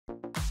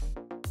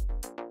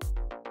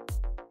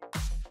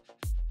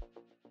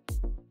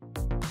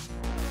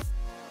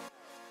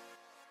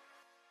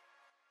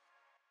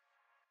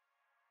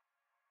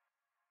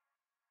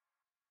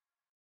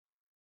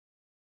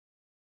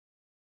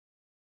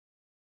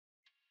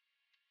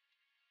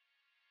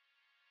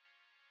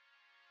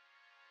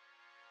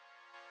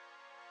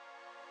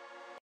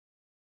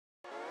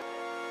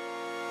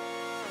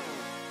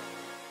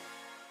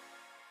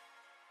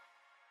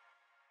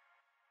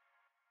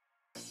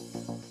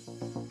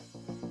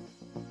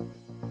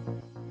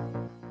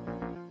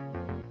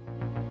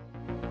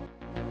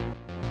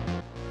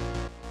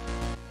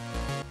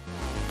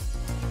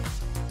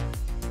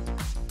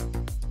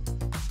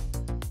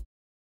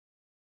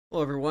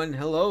Hello, everyone.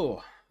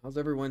 Hello. How's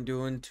everyone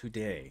doing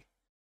today?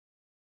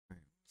 All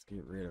right, let's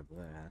get rid of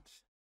that.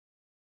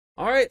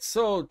 All right,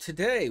 so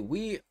today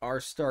we are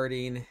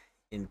starting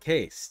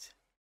Encased.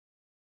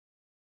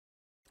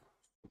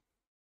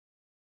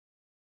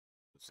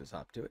 Let's just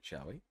hop to it,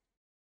 shall we?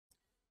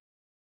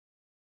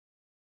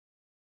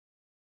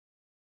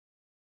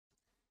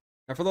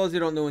 Now, for those who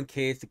don't know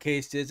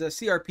Encased is a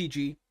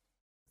CRPG,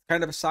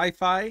 kind of a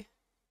sci-fi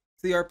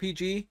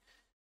CRPG,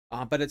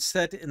 but it's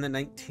set in the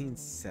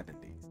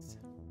 1970s.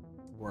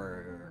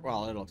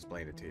 Well, it'll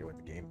explain it to you with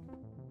the game.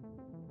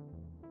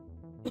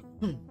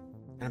 And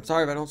I'm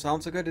sorry if I don't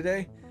sound so good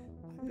today.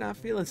 I'm not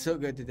feeling so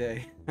good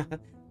today.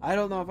 I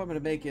don't know if I'm going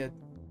to make it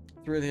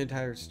through the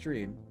entire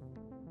stream.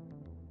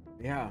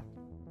 Yeah.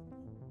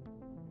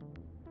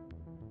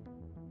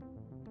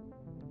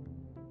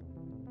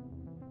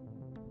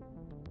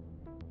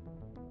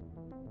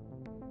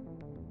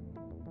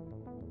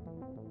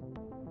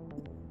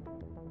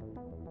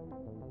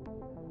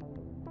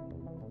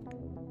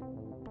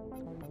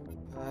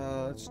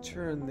 Let's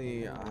turn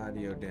the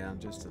audio down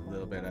just a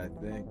little bit, I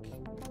think.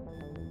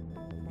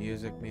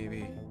 Music,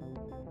 maybe.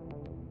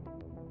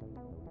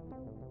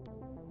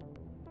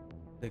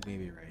 I think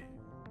maybe right.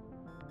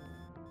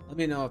 Let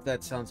me know if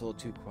that sounds a little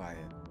too quiet.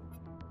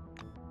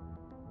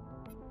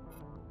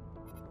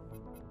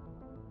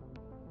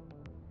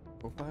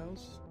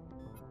 Profiles?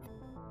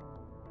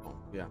 Oh,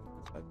 yeah,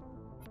 that's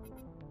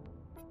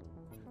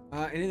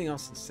fine. Anything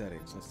else in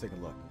settings? Let's take a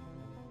look.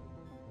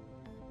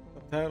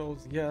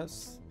 Subtitles,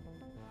 yes.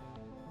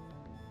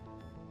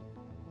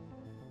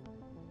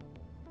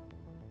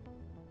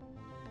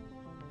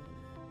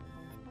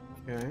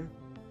 Okay.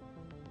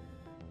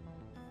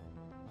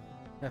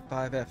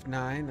 F5,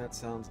 F9, that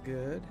sounds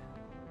good.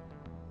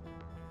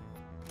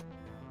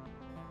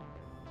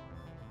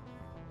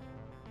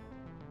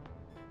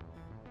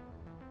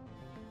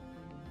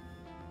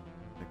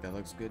 I think that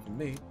looks good to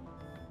me.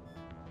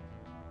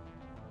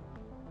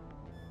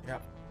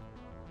 Yep.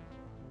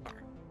 All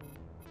right.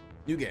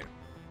 New game.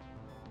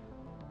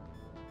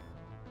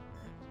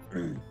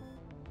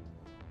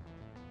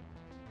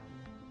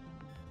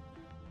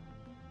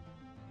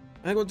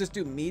 I think we'll just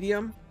do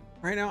medium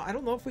right now. I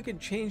don't know if we can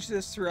change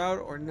this throughout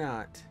or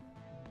not.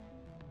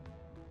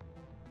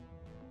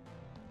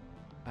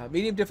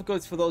 Medium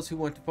difficulty for those who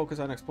want to focus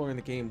on exploring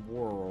the game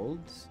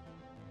worlds.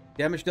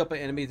 Damage dealt by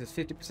enemies is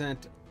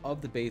 50%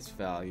 of the base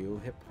value.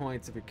 Hit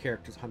points of your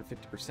character is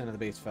 150% of the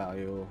base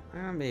value.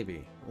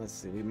 Maybe. Let's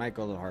see. We might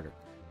go a little harder.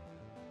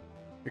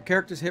 Your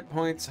character's hit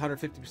points,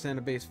 150%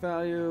 of base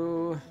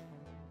value.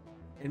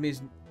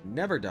 Enemies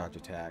never dodge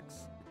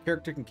attacks.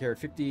 Character can carry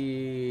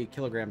 50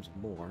 kilograms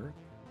more.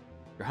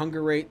 Your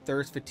hunger rate,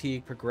 thirst,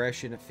 fatigue,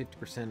 progression at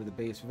 50% of the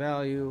base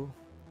value.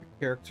 Your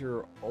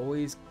character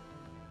always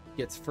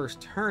gets first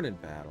turn in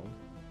battle.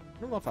 I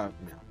don't know if I...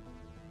 No.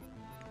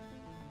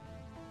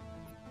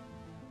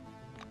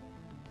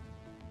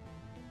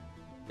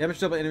 Damage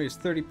dealt by enemy is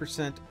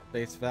 30%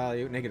 base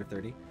value, negative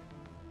 30.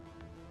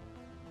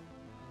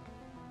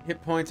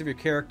 Hit points of your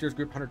character's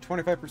group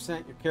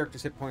 125%. Your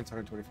character's hit points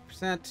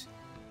 125%.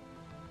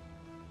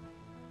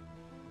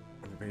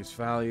 Base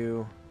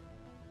value.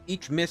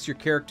 Each miss your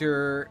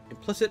character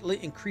implicitly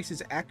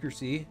increases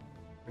accuracy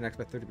for next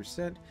by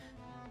 30%.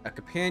 A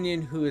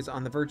companion who is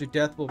on the verge of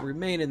death will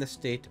remain in the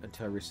state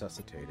until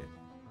resuscitated.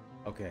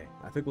 Okay,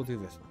 I think we'll do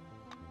this one.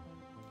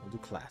 We'll do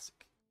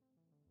classic.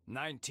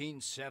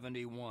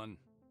 1971.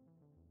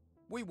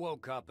 We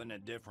woke up in a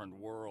different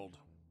world,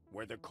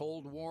 where the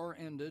Cold War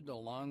ended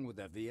along with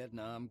the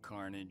Vietnam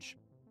carnage.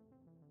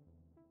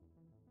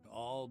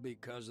 All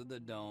because of the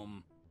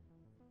Dome.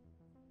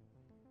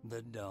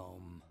 The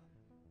Dome.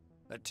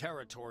 A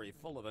territory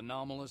full of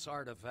anomalous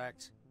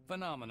artifacts,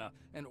 phenomena,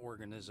 and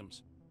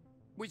organisms.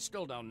 We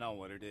still don't know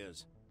what it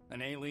is.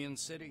 An alien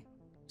city?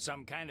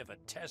 Some kind of a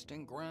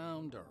testing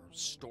ground or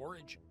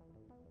storage?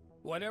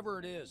 Whatever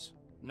it is,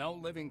 no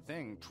living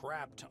thing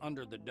trapped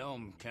under the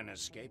Dome can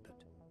escape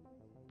it.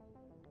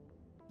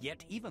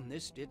 Yet even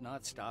this did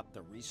not stop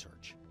the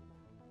research.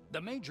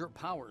 The major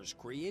powers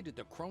created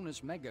the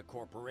Cronus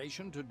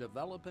Megacorporation to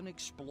develop and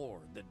explore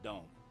the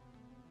Dome.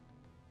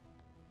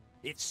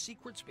 Its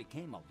secrets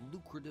became a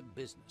lucrative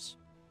business.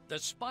 The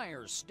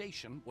Spire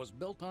station was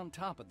built on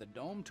top of the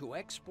Dome to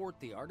export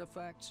the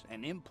artifacts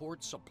and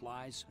import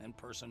supplies and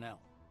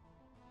personnel.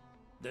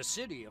 The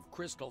city of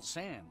Crystal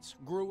Sands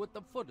grew at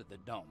the foot of the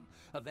Dome,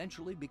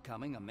 eventually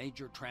becoming a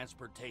major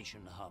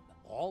transportation hub.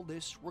 All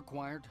this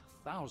required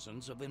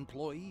thousands of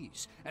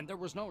employees, and there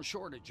was no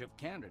shortage of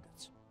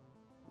candidates.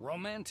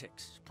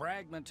 Romantics,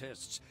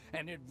 pragmatists,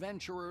 and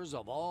adventurers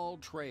of all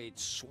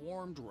trades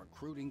swarmed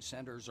recruiting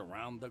centers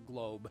around the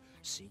globe,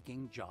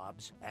 seeking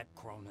jobs at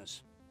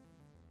Cronus.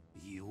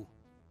 You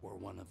were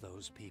one of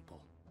those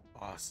people.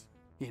 Awesome.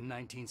 In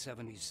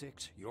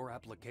 1976, your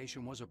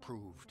application was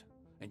approved,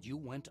 and you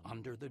went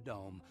under the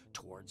Dome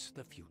towards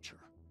the future.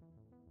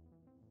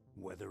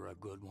 Whether a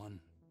good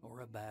one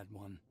or a bad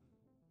one,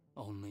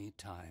 only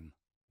time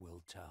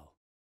will tell.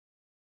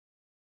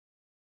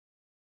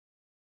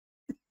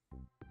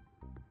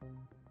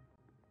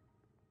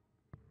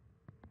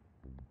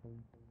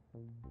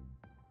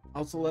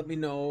 Also, let me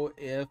know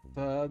if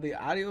the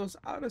audio's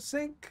out of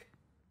sync,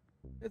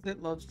 as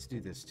it loves to do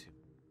this too.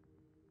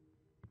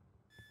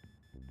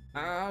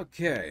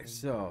 Okay,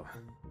 so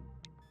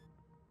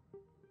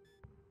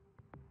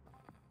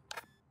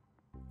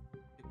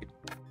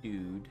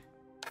dude.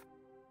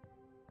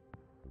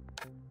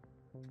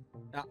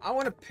 Now I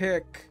want to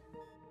pick.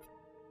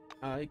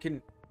 You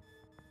can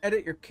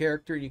edit your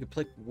character, and you can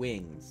pick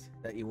wings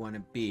that you want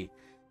to be,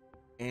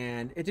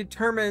 and it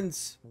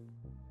determines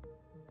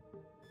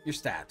your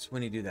stats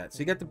when you do that. So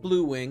you got the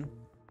blue wing.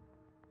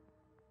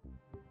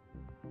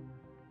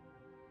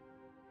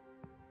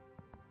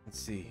 Let's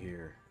see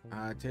here.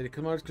 To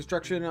come out of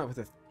construction with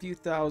a few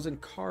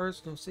thousand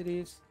cars, no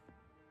cities.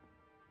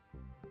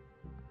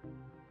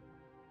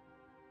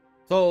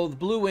 So the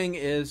blue wing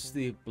is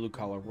the blue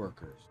collar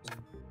workers.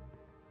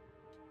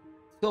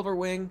 Silver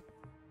wing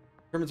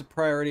determines a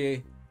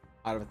priority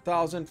out of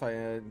 1,000.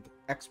 Find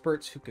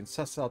experts who can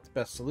suss out the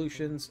best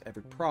solutions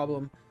every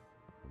problem.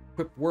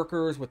 Equip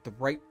workers with the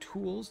right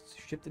tools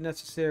to ship the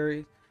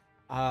necessary.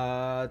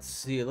 Let's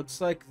see. It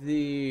looks like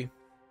the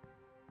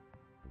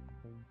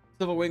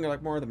silver wing are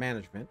like more of the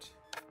management.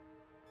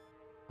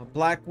 A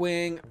black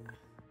wing,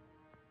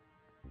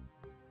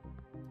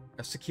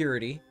 a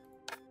security.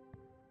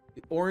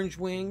 The orange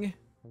wing,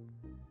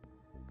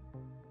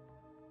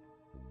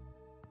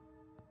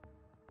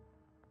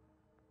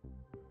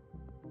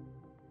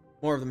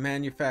 more of the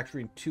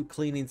manufacturing to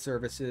cleaning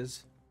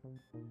services.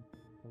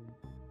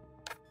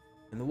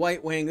 And the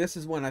white wing, this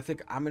is one I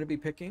think I'm going to be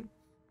picking.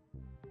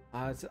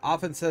 It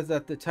often says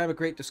that the time of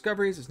great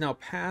discoveries is now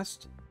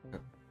past.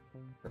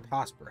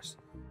 Preposterous.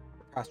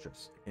 I can't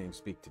even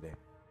speak today.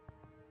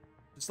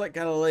 Just like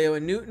Galileo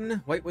and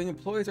Newton, white wing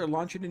employees are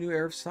launching a new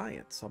era of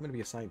science. So I'm going to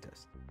be a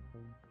scientist.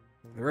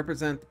 They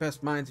represent the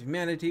best minds of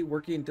humanity,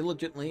 working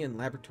diligently in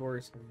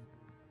laboratories,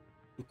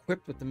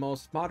 equipped with the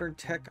most modern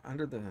tech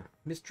under the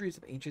mysteries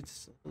of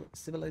ancient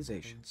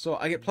civilization. So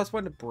I get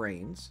 +1 to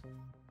brains,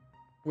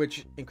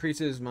 which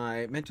increases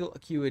my mental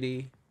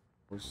acuity,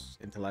 or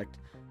intellect.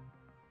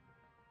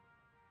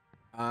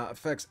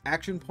 Affects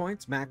action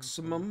points,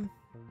 maximum.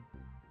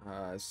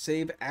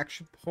 Save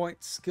action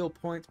points, skill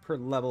points per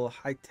level,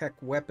 high-tech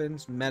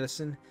weapons,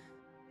 medicine,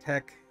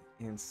 tech,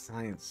 and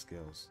science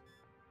skills.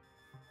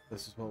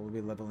 This is what we'll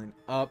be leveling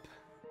up.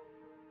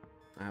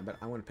 But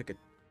I want to pick a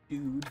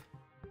dude.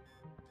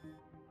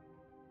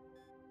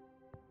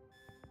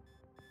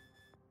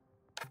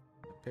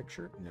 A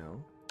picture?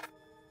 No.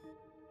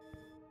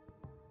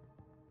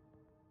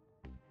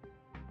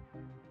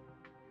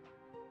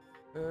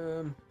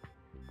 Let's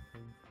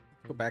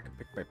go back and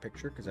pick my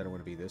picture because I don't want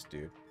to be this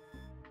dude.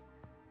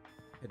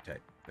 Head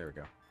type. There we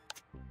go.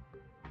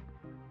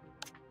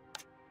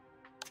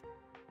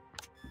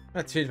 I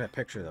have to change my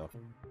picture though.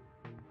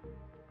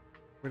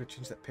 We're gonna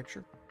change that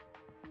picture.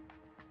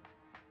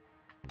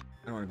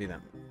 I don't want to be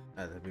that.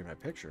 That'd be my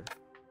picture.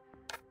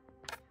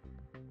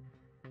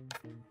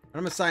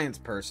 I'm a science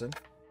person.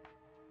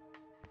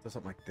 So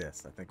something like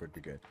this, I think would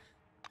be good.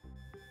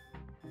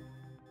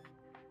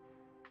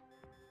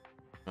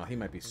 Oh, he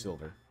might be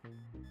silver.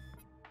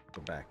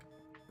 Go back.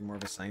 More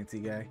of a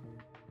sciencey guy.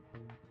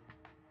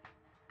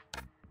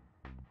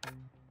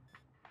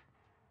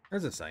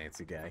 There's a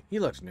sciencey guy. He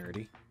looks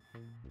nerdy.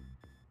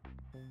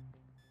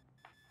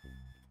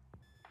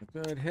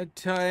 Good head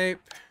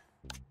type.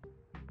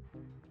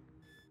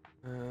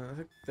 I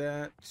think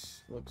that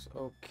looks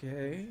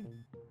okay.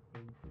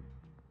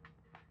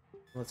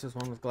 What's this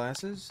one with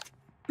glasses?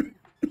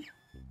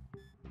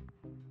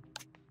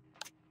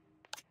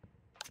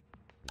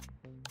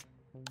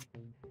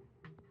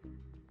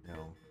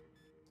 No.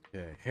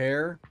 Okay,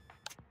 hair.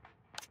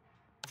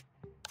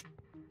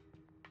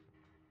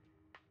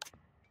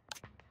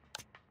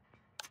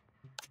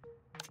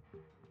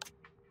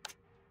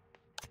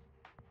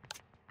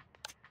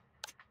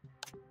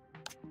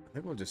 I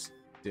think we'll just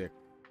stick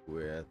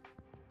with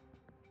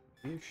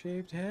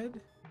U-shaped head.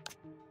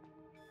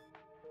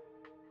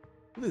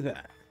 Look at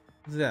that.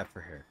 What's that for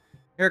hair?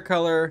 Hair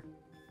color.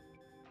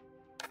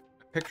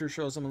 Picture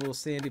shows him a little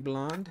sandy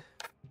blonde.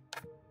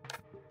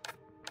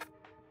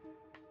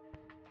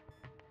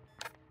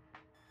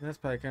 That's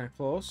probably kind of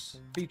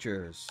close.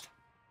 Features.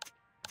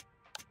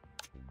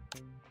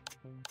 You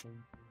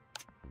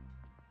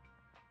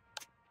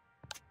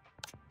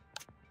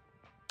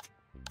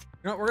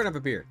know what? We're gonna have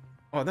a beard.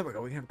 Oh, there we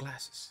go. We can have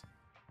glasses.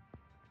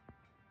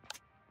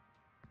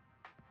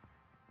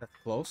 That's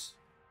close.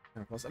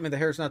 Kind of close. I mean, the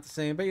hair's not the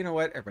same, but you know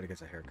what? Everybody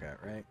gets a haircut,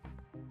 right?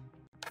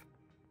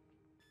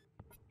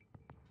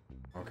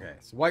 Okay,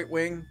 so white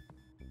wing.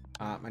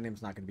 My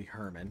name's not going to be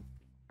Herman.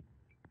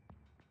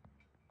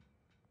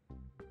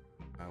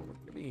 We're going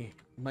to be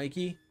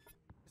Mikey.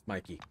 It's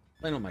Mikey.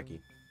 Plain old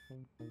Mikey.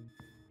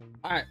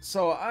 Alright,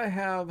 so I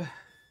have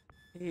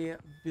a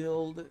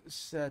build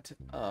set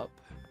up.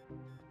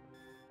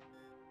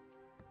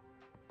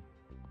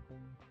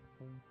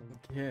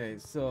 Okay,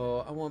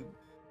 so I want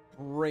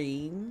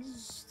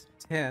brains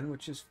 10,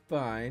 which is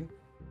fine.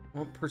 I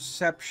want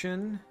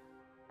perception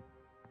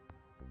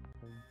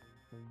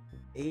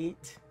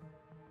 8.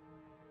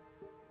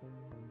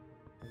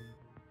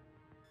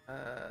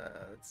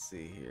 Let's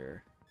see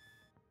here.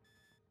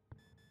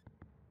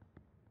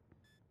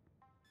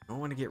 I don't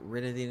want to get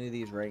rid of any of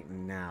these right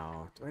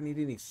now. Do I need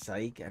any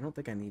psych? I don't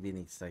think I need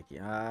any psyche.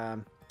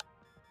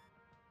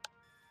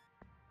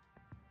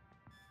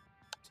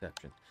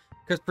 Perception.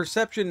 Because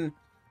perception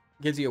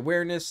gives you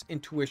awareness,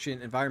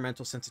 intuition,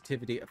 environmental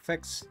sensitivity,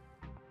 affects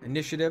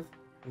initiative,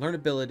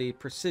 learnability,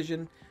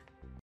 precision,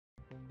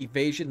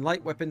 evasion,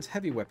 light weapons,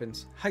 heavy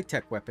weapons,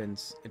 high-tech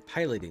weapons, and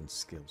piloting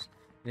skills.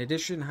 In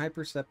addition, high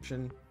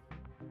perception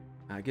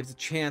gives a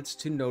chance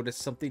to notice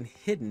something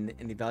hidden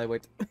and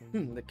evaluate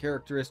the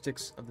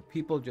characteristics of the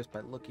people just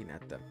by looking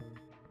at them.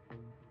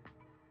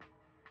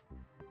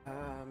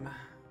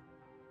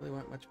 Really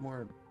want much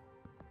more.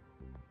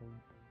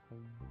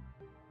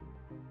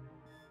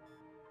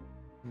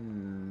 I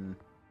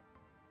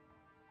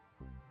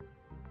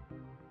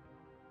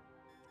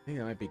think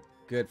that might be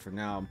good for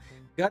now.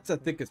 Guts, I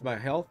think, is my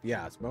health.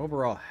 Yeah, it's my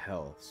overall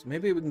health. So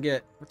maybe we can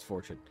get... What's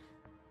fortune?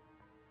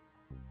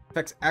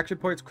 Affects action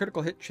points,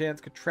 critical hit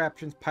chance,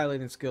 contraptions,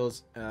 piloting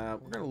skills. We're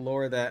going to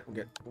lower that and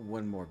get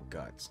one more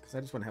guts, because I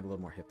just want to have a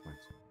little more hit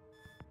points.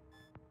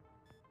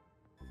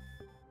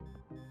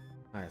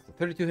 Alright, so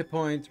 32 hit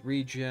points,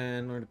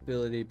 regen,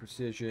 learnability,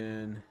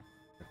 precision.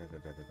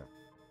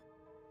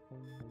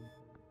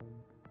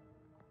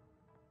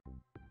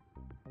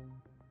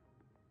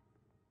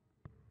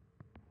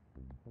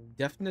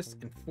 Deafness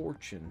and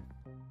fortune.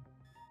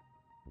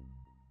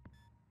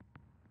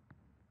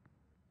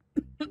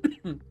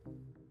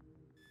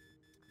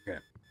 Okay.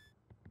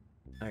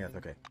 I guess,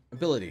 okay.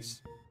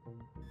 Abilities.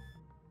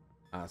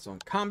 So in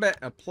combat,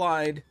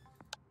 applied.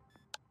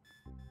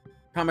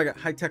 Combat got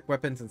high-tech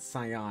weapons and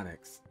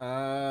psionics.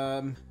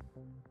 I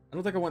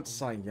don't think I want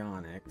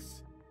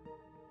psionics.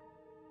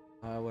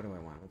 What do I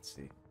want? Let's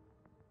see.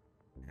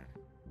 Yeah.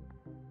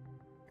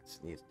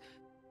 Sneeze.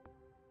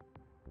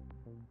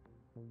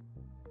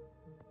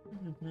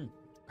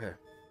 Okay.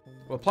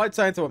 Well, applied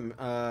science on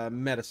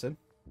medicine.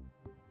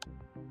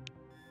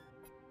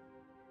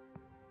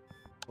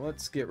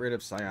 Let's get rid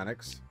of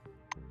psionics.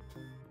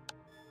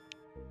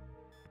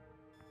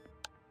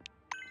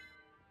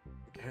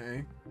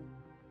 Okay.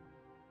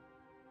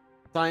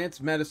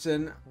 Science,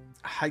 medicine,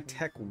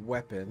 high-tech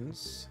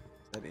weapons.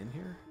 Is that in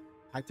here?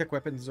 High-tech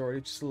weapons is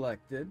already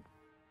selected.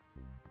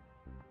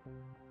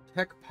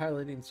 Tech,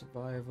 piloting,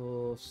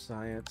 survival,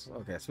 science.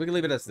 Okay, so we can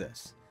leave it as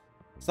this.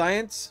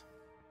 Science.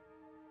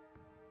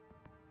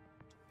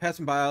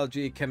 Passing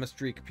biology,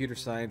 chemistry, computer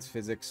science,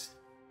 physics.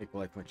 Make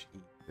life much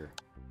easier.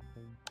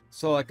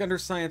 So, like, under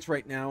science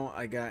right now,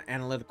 I got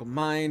analytical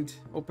mind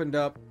opened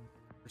up.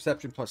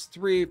 Perception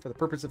 +3 for the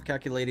purpose of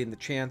calculating the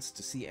chance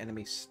to see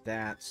enemy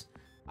stats.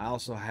 I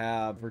also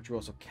have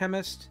virtuoso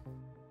chemist.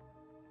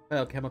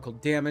 Biochemical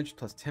damage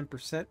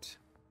 +10%.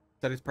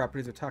 Studies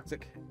properties of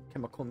toxic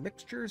chemical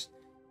mixtures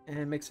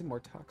and makes them more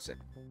toxic.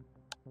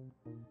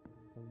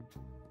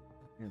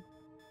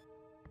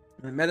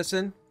 And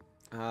medicine.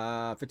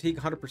 Fatigue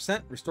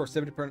 100%. Restore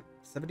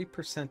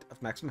 70%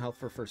 of maximum health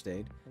for first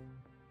aid.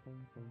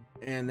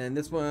 And then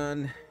this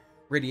one,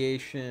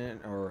 radiation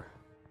or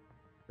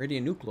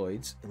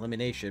radionuclides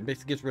elimination.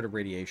 Basically gets rid of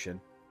radiation.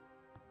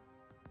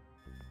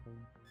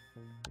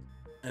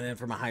 And then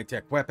for my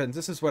high-tech weapons,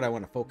 this is what I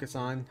want to focus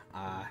on.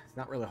 It's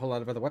not really a whole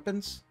lot of other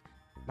weapons.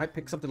 Might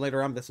pick something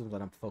later on, but this is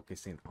what I'm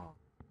focusing on.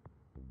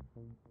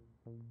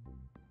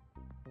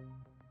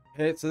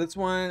 Okay, so this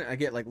one, I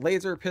get like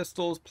laser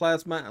pistols,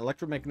 plasma,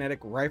 electromagnetic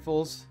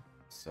rifles,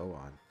 so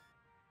on.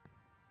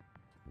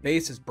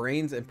 Base is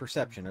brains and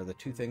perception are the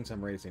two things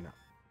I'm raising up.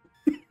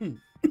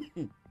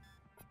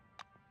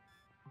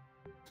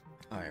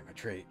 Alright, my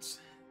traits.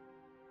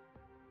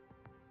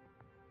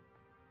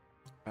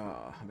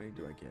 How many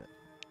do I get?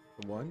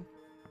 The one?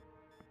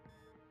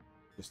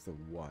 Just the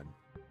one.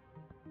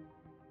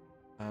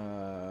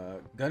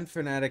 Gun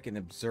fanatic and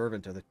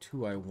observant are the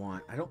two I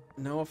want. I don't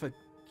know if I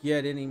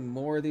get any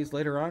more of these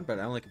later on, but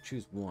I only can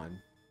choose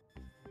one.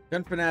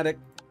 Gun fanatic.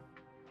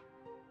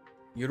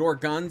 You adore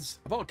guns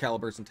of all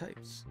calibers and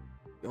types.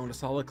 You own a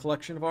solid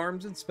collection of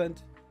arms and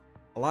spent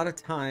a lot of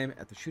time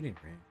at the shooting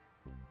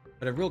range.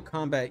 But in real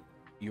combat,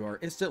 you are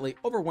instantly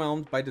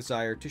overwhelmed by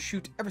desire to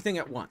shoot everything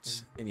at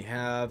once, and you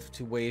have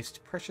to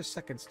waste precious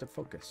seconds to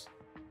focus.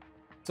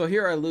 So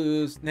here I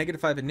lose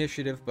 -5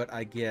 initiative, but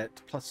I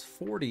get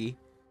 +40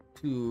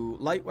 to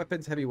light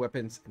weapons, heavy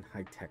weapons, and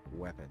high-tech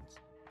weapons.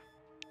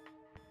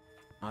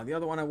 The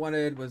other one I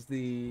wanted was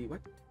the...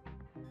 what?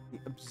 The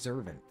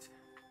observant.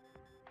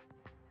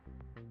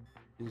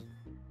 Is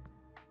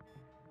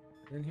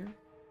it in here?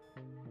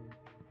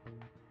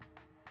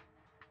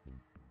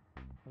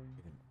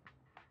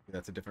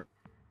 That's a different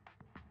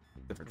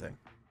thing.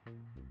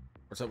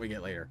 Or something we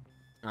get later.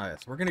 Alright,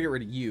 so we're gonna get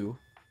rid of you.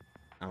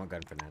 I'm a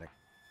gun fanatic.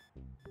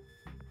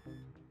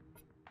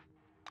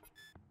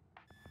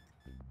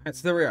 Alright,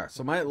 so there we are.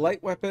 So my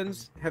light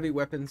weapons, heavy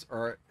weapons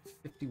are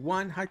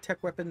 51,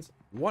 high-tech weapons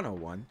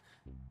 101,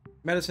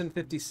 medicine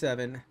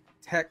 57,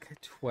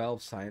 tech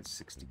 12, science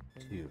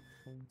 62.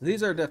 So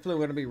these are definitely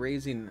going to be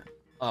raising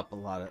up a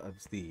lot of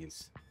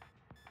these.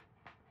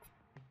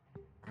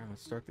 Alright,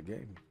 let's start the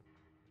game.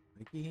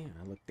 Yeah,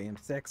 I look damn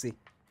sexy.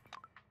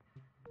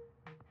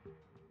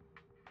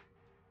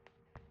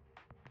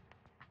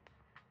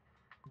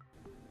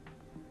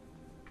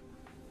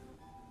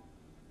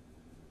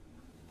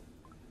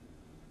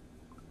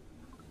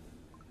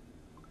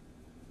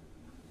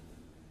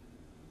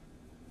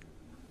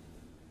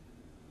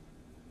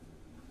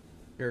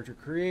 Character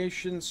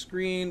creation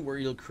screen where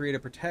you'll create a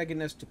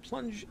protagonist to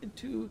plunge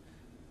into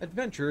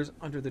adventures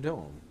under the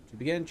dome. To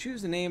begin,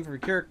 choose the name for your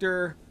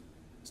character.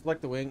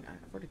 Select the wing.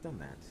 I've already done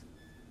that.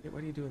 Yeah, why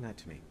are you doing that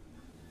to me?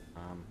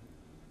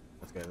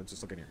 Let's go. Let's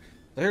just look in here.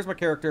 So here's my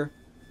character.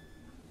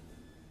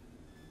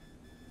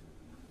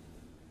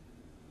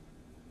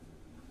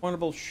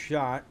 Wonderful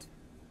shot.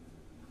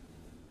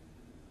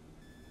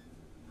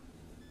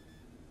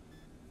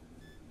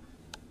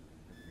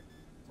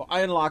 So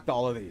I unlocked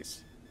all of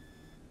these.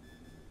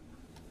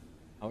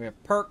 Oh, we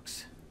have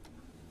perks.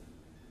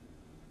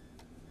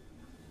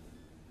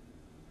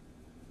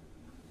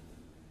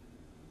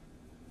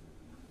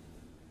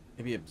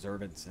 Maybe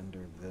observance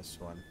under this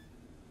one.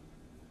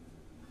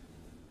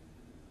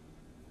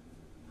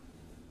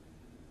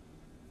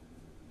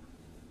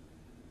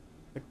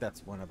 I think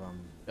that's one of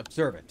them.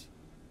 Observant.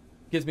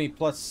 Gives me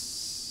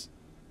plus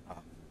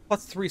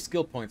 3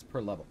 skill points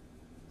per level.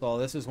 So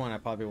this is one I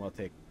probably will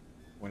take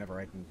whenever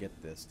I can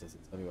get this. Does it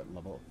tell me what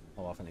level,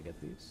 how often I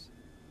get these?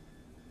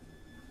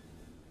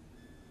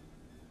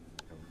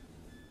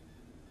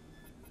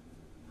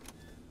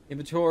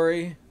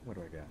 Inventory. What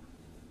do I got?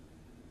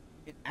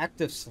 An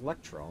active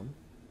selectron.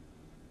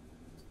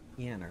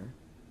 Scanner.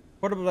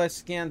 Portable device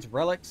scans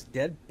relics,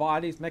 dead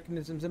bodies,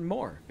 mechanisms, and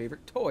more.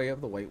 Favorite toy of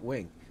the White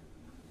Wing.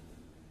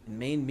 And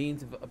main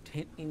means of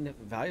obtaining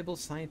valuable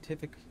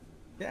scientific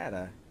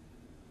data.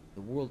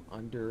 The world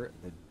under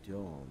the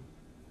dome.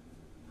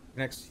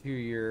 Connects to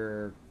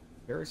your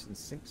garrison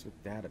syncs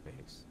with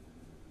database.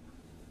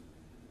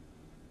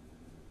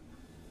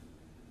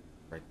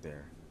 Right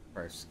there.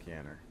 Price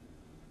scanner.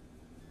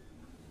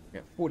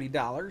 Got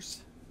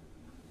 $40.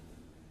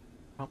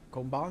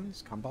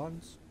 Combons?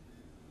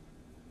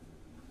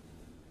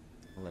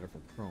 A letter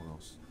from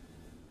Kronos.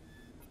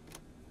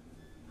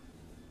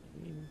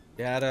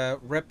 Data,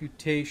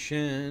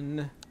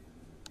 reputation.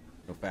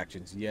 No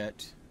factions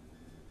yet.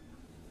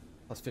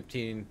 Plus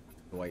 15.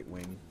 The White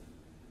Wing.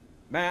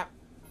 Map.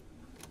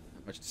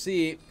 Not much to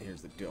see.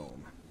 Here's the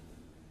dome.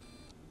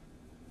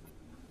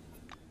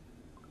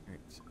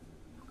 Alright.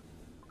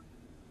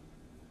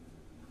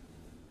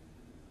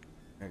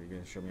 Alright, you're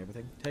gonna show me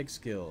everything? Tag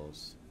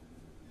skills.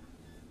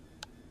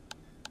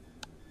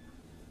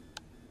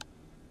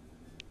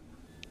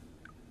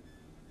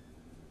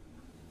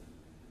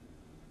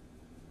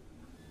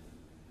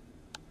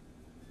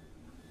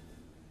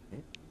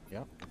 Okay.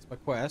 Yep, that's my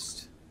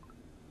quest.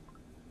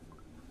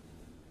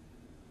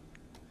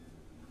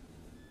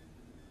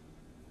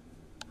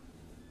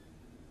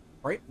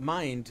 Bright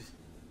Mind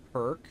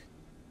perk.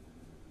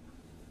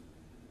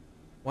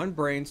 1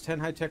 brains, 10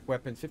 high-tech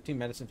weapons, 15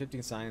 medicine,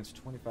 15 science,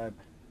 25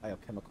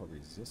 biochemical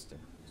resistance.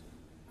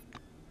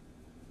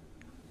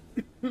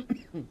 Okay.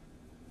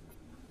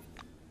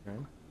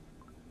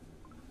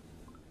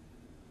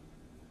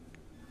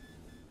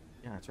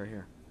 Yeah, it's right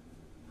here.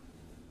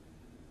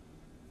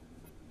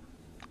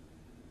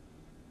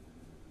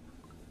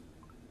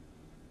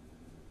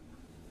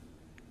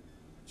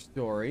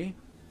 Story.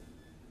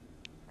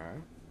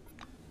 Alright.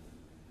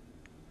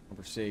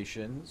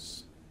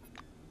 Conversations.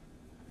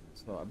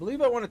 So I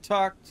believe I want to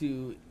talk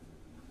to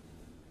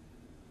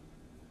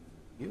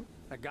you.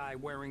 A guy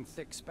wearing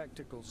thick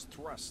spectacles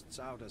thrusts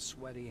out a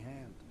sweaty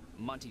hand.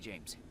 Monty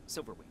James,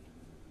 Silverwing.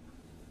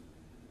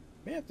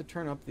 May have to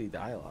turn up the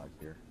dialogue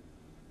here.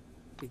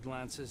 He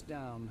glances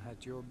down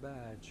at your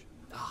badge.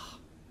 Ah,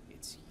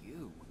 it's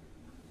you.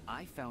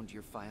 I found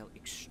your file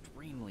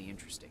extremely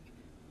interesting.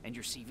 And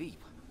your CV,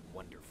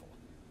 wonderful.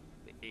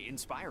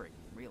 Inspiring,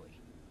 really.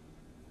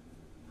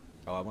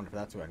 Oh, I wonder if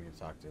that's who I need to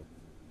talk to.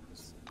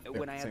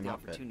 When I had the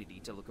outfit.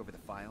 opportunity to look over the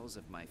files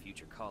of my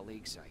future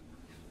colleagues, I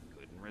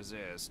couldn't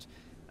resist.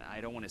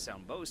 I don't want to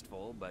sound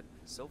boastful, but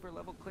silver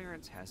level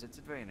clearance has its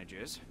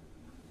advantages.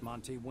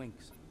 Monty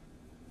winks.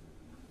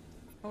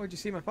 How would you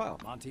see my file?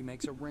 Monty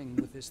makes a ring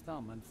with his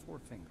thumb and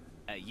forefinger.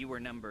 You were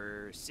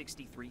number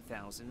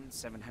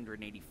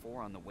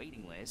 63,784 on the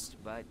waiting list,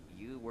 but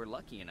you were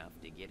lucky enough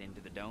to get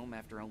into the dome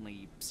after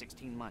only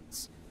 16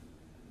 months.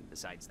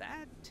 Besides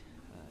that,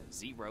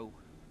 0,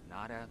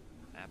 nada,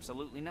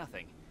 absolutely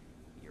nothing.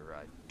 You're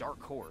a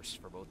dark horse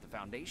for both the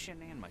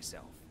Foundation and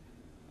myself.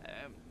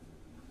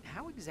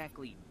 How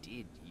exactly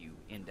did you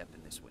end up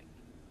in this wing?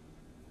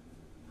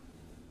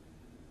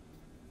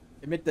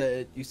 Admit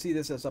that you see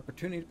this as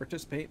opportunity to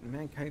participate in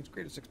mankind's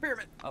greatest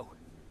experiment. Oh,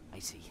 I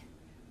see.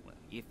 Well,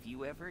 if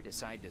you ever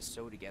decide to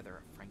sew together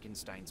a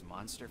Frankenstein's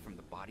monster from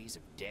the bodies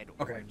of dead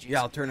oranges...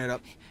 Yeah, I'll turn it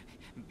up.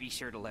 Be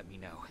sure to let me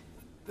know.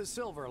 The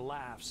Silver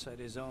laughs at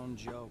his own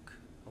joke,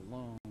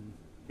 alone.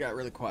 Got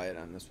really quiet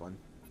on this one.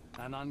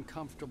 An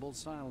uncomfortable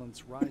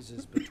silence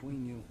rises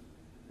between you,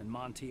 and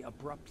Monty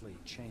abruptly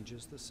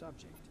changes the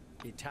subject.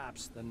 He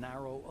taps the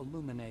narrow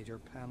illuminator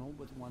panel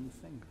with one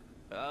finger.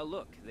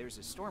 Look, there's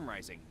a storm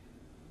rising.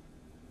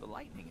 The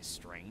lightning is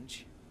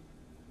strange.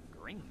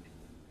 Green.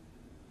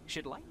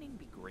 Should lightning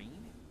be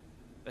green?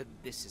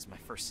 This is my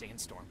first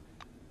sandstorm.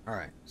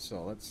 Alright,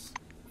 so let's...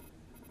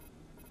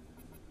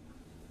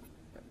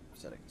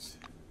 Settings.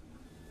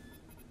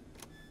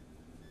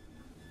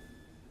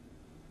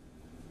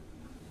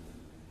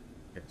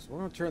 Okay, so we're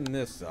going to turn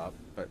this up,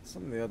 but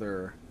some of the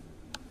other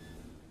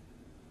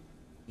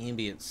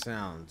ambient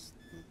sounds...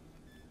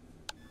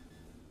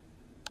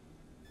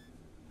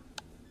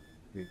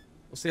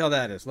 We'll see how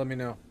that is. Let me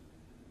know.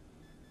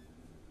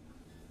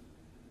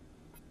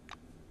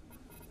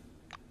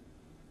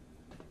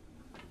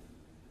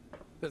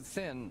 The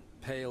thin,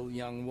 pale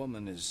young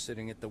woman is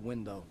sitting at the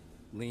window,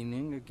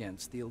 leaning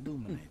against the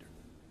illuminator.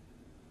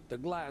 The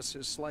glass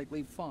is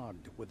slightly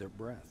fogged with her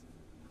breath.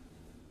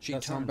 She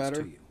That sound turns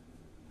better? to you.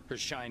 Her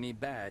shiny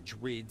badge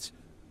reads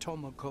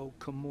Tomoko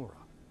Kimura,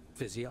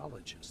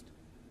 physiologist.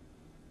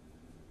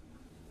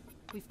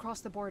 We've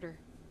crossed the border.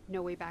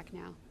 No way back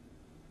now.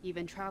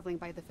 Even traveling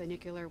by the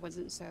funicular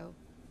wasn't so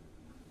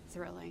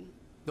thrilling.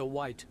 The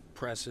white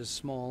presses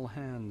small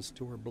hands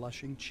to her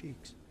blushing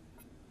cheeks.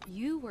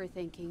 You were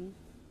thinking,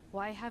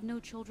 why have no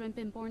children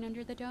been born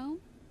under the dome?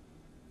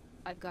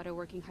 I've got a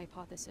working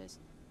hypothesis,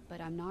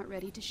 but I'm not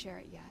ready to share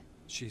it yet.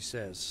 She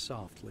says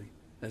softly,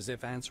 as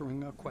if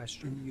answering a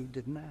question you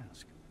didn't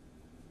ask.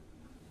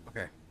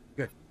 Okay,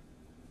 good.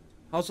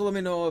 Also, let me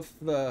know if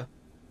the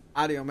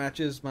audio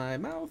matches my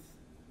mouth,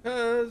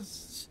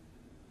 because,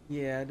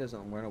 yeah, it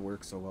doesn't want to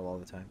work so well all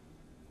the time.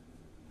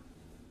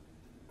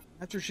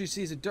 After she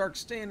sees a dark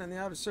stain on the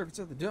outer surface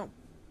of the dome.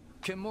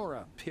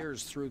 Kimura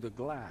peers through the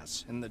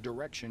glass in the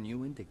direction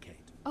you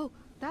indicate. Oh,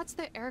 that's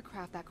the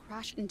aircraft that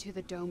crashed into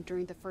the dome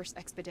during the first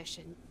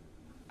expedition.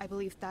 I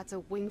believe that's a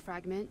wing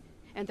fragment,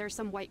 and there's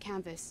some white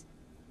canvas.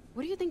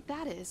 What do you think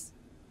that is?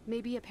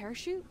 Maybe a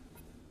parachute?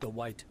 The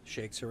white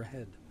shakes her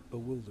head,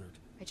 bewildered.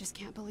 I just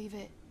can't believe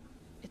it.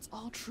 It's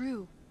all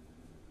true.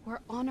 We're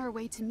on our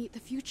way to meet the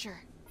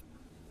future.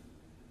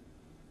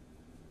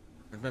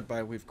 I meant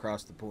by we've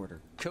crossed the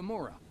border.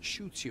 Kimura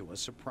shoots you a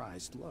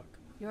surprised look.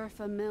 You're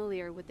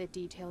familiar with the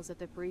details of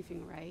the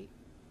briefing, right?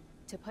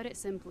 To put it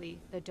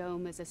simply, the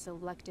dome is a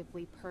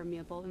selectively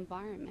permeable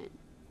environment.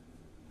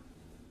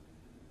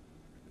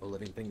 No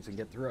living things can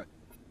get through it.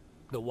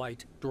 The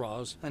white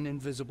draws an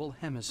invisible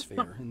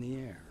hemisphere in the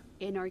air.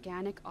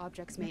 Inorganic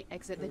objects may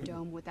exit the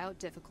dome without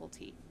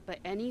difficulty, but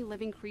any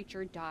living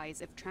creature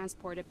dies if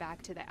transported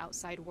back to the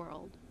outside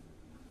world.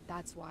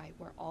 That's why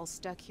we're all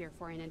stuck here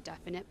for an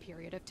indefinite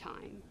period of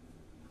time.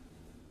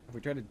 Have we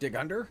tried to dig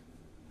under?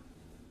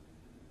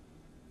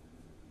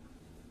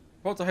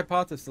 Quotes a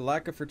hypothesis: the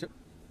lack of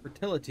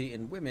fertility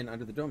in women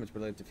under the dome is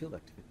related to field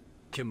activity.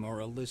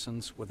 Kimura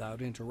listens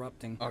without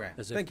interrupting, Okay,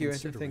 as if thank you,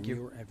 Andrew, considering thank you.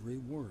 your every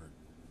word.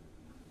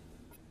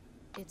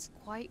 It's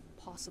quite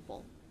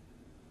possible.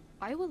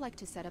 I would like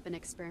to set up an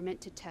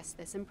experiment to test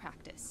this in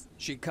practice.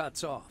 She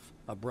cuts off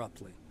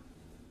abruptly.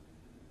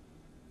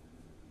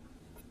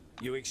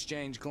 You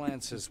exchange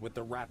glances with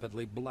the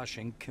rapidly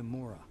blushing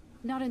Kimura.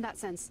 Not in that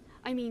sense.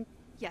 I mean,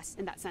 yes,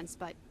 in that sense,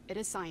 but it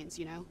is science,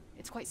 you know?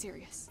 It's quite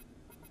serious.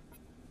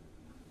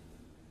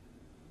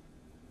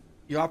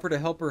 You offer to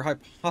help her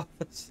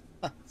hypothesize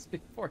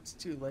before it's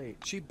too late.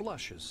 She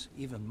blushes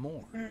even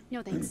more.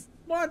 No thanks.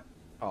 What?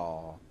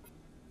 Aw.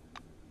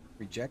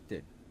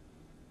 Rejected.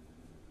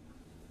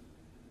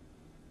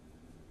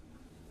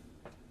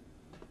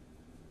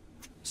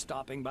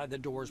 Stopping by the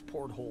door's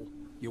porthole,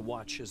 you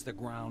watch as the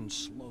ground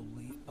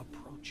slowly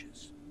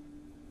approaches.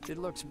 It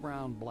looks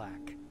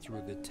brown-black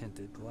through the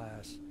tinted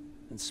glass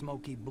and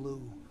smoky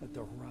blue at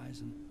the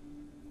horizon.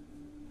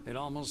 It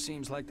almost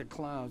seems like the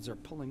clouds are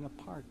pulling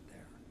apart there.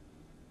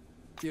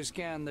 You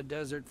scan the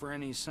desert for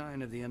any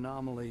sign of the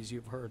anomalies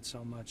you've heard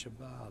so much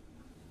about.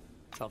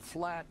 A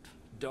flat,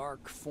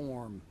 dark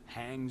form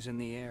hangs in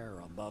the air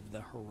above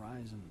the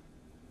horizon.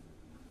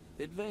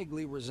 It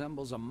vaguely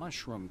resembles a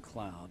mushroom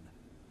cloud,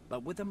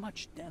 but with a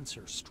much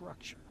denser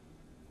structure.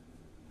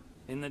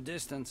 In the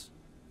distance,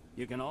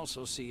 you can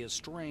also see a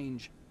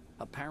strange,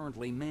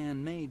 apparently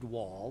man-made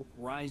wall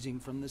rising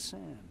from the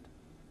sand.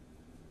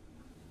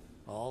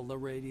 All the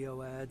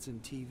radio ads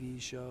and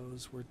TV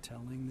shows were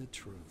telling the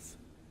truth.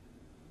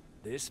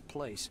 This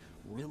place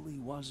really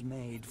was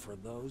made for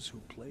those who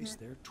place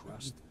their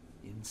trust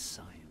in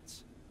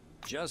science.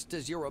 Just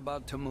as you're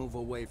about to move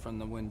away from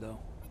the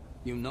window,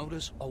 you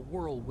notice a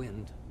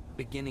whirlwind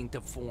beginning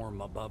to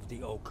form above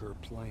the ochre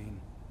plain.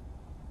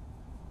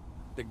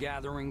 The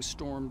gathering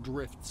storm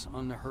drifts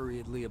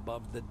unhurriedly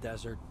above the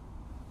desert,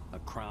 a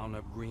crown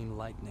of green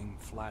lightning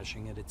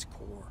flashing at its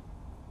core.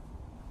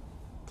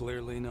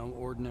 Clearly no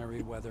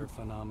ordinary weather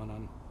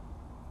phenomenon.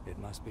 It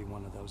must be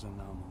one of those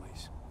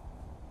anomalies.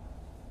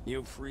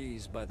 You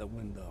freeze by the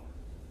window,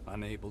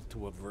 unable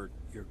to avert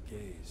your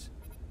gaze.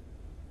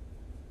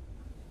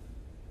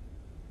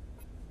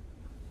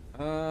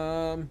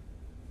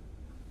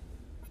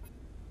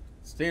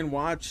 Stay and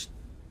watch.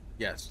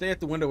 Yeah, stay at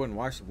the window and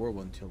watch the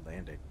whirlwind until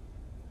landing.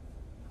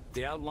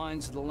 The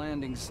outlines of the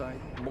landing site,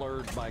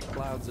 blurred by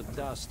clouds of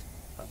dust,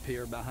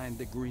 appear behind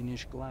the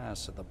greenish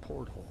glass of the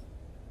porthole.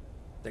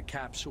 The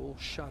capsule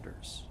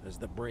shudders as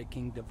the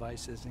braking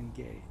devices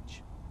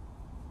engage.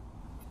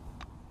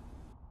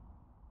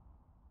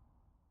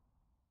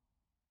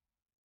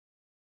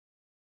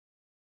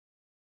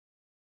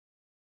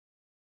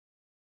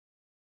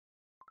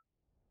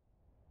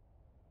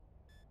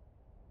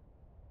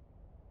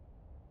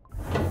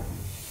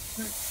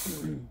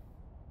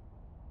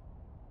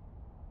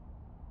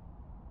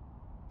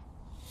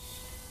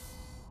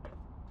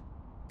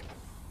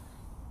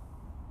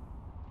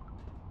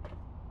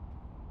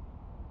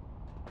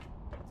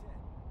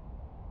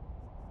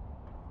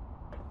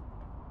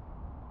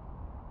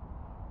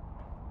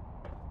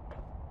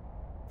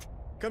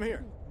 Come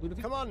here.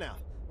 Come on now,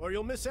 or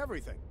you'll miss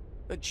everything.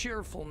 A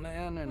cheerful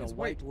man in a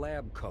white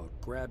lab coat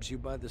grabs you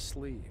by the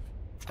sleeve.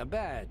 A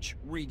badge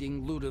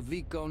reading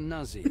Ludovico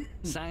Nuzzi,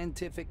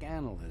 scientific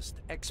analyst,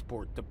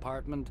 export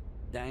department,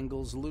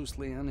 dangles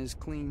loosely on his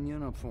clean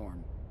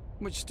uniform,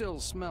 which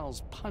still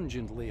smells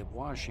pungently of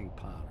washing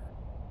powder.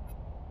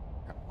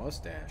 A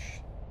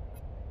mustache.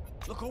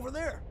 Look over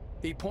there.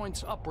 He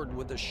points upward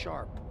with a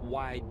sharp,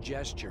 wide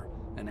gesture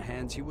and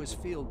hands you his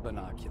field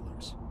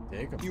binoculars.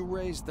 Take 'em. You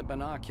raise the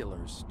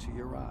binoculars to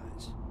your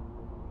eyes.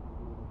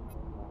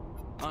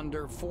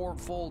 Under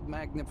fourfold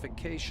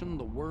magnification,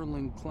 the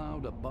whirling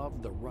cloud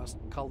above the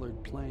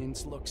rust-colored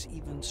plains looks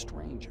even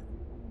stranger.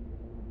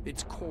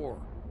 Its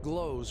core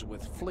glows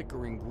with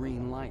flickering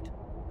green light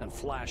and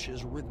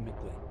flashes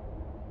rhythmically,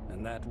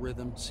 and that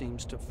rhythm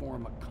seems to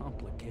form a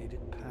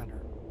complicated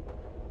pattern.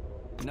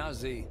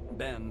 Nuzzi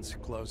bends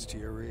close to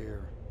your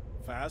ear.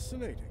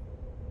 Fascinating.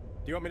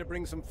 Do you want me to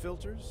bring some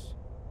filters?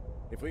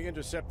 If we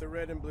intercept the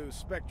red and blue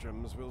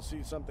spectrums, we'll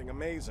see something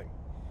amazing.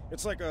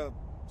 It's like a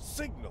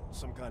signal,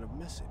 some kind of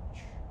message.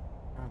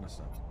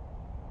 Honestly.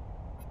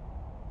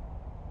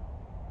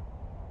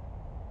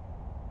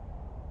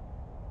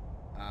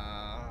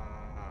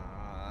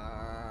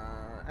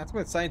 That's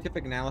what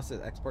scientific analysis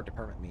export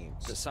department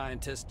means. The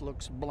scientist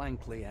looks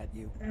blankly at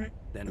you,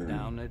 then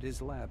down at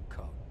his lab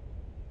coat.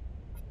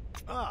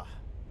 Ah,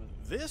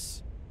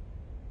 this?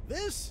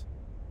 This?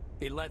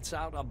 He lets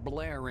out a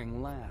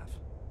blaring laugh.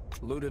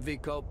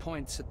 Ludovico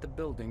points at the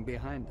building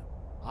behind him.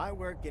 I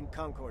work in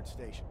Concord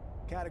Station,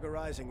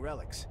 categorizing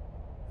relics.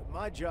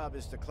 My job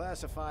is to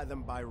classify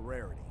them by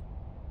rarity.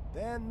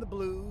 Then the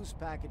blues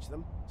package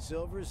them,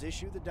 silvers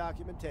issue the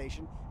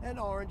documentation, and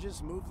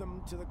oranges move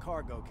them to the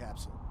cargo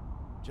capsule.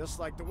 Just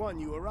like the one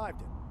you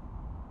arrived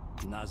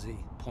in.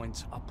 Nuzzi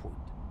points upward.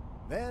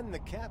 Then the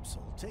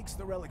capsule takes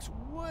the relics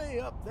way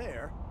up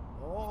there,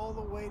 all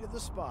the way to the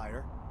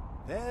spire,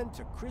 then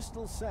to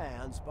Crystal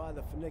Sands by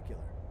the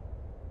funicular.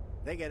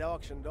 They get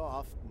auctioned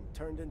off and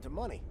turned into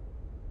money.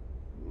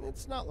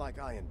 It's not like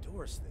I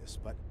endorse this,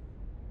 but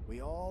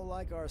we all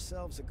like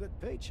ourselves a good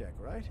paycheck,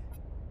 right?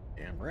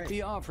 Damn right.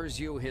 He offers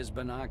you his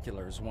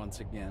binoculars once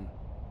again.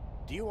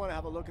 Do you want to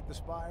have a look at the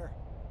spire?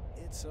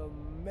 It's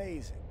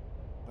amazing.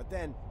 But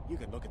then you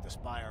can look at the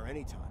spire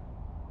anytime.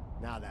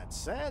 Now that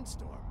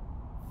sandstorm,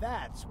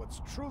 that's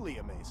what's truly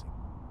amazing.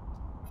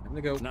 I'm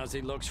gonna go.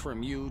 Nuzzi looks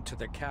from you to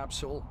the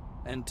capsule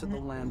and to the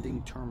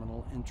landing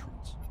terminal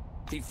entrance.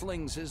 He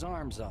flings his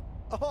arms up.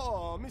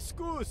 Oh, mi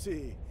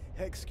scusi.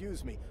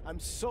 Excuse me, I'm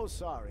so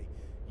sorry.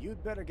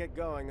 You'd better get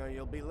going or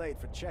you'll be late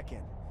for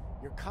check-in.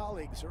 Your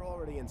colleagues are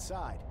already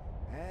inside,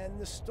 and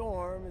the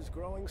storm is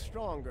growing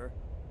stronger.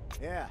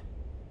 Yeah,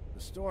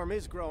 the storm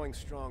is growing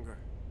stronger.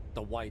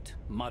 The white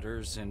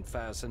mutters in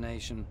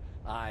fascination,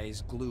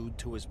 eyes glued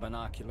to his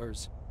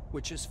binoculars,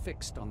 which is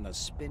fixed on the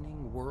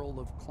spinning whirl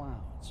of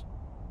clouds.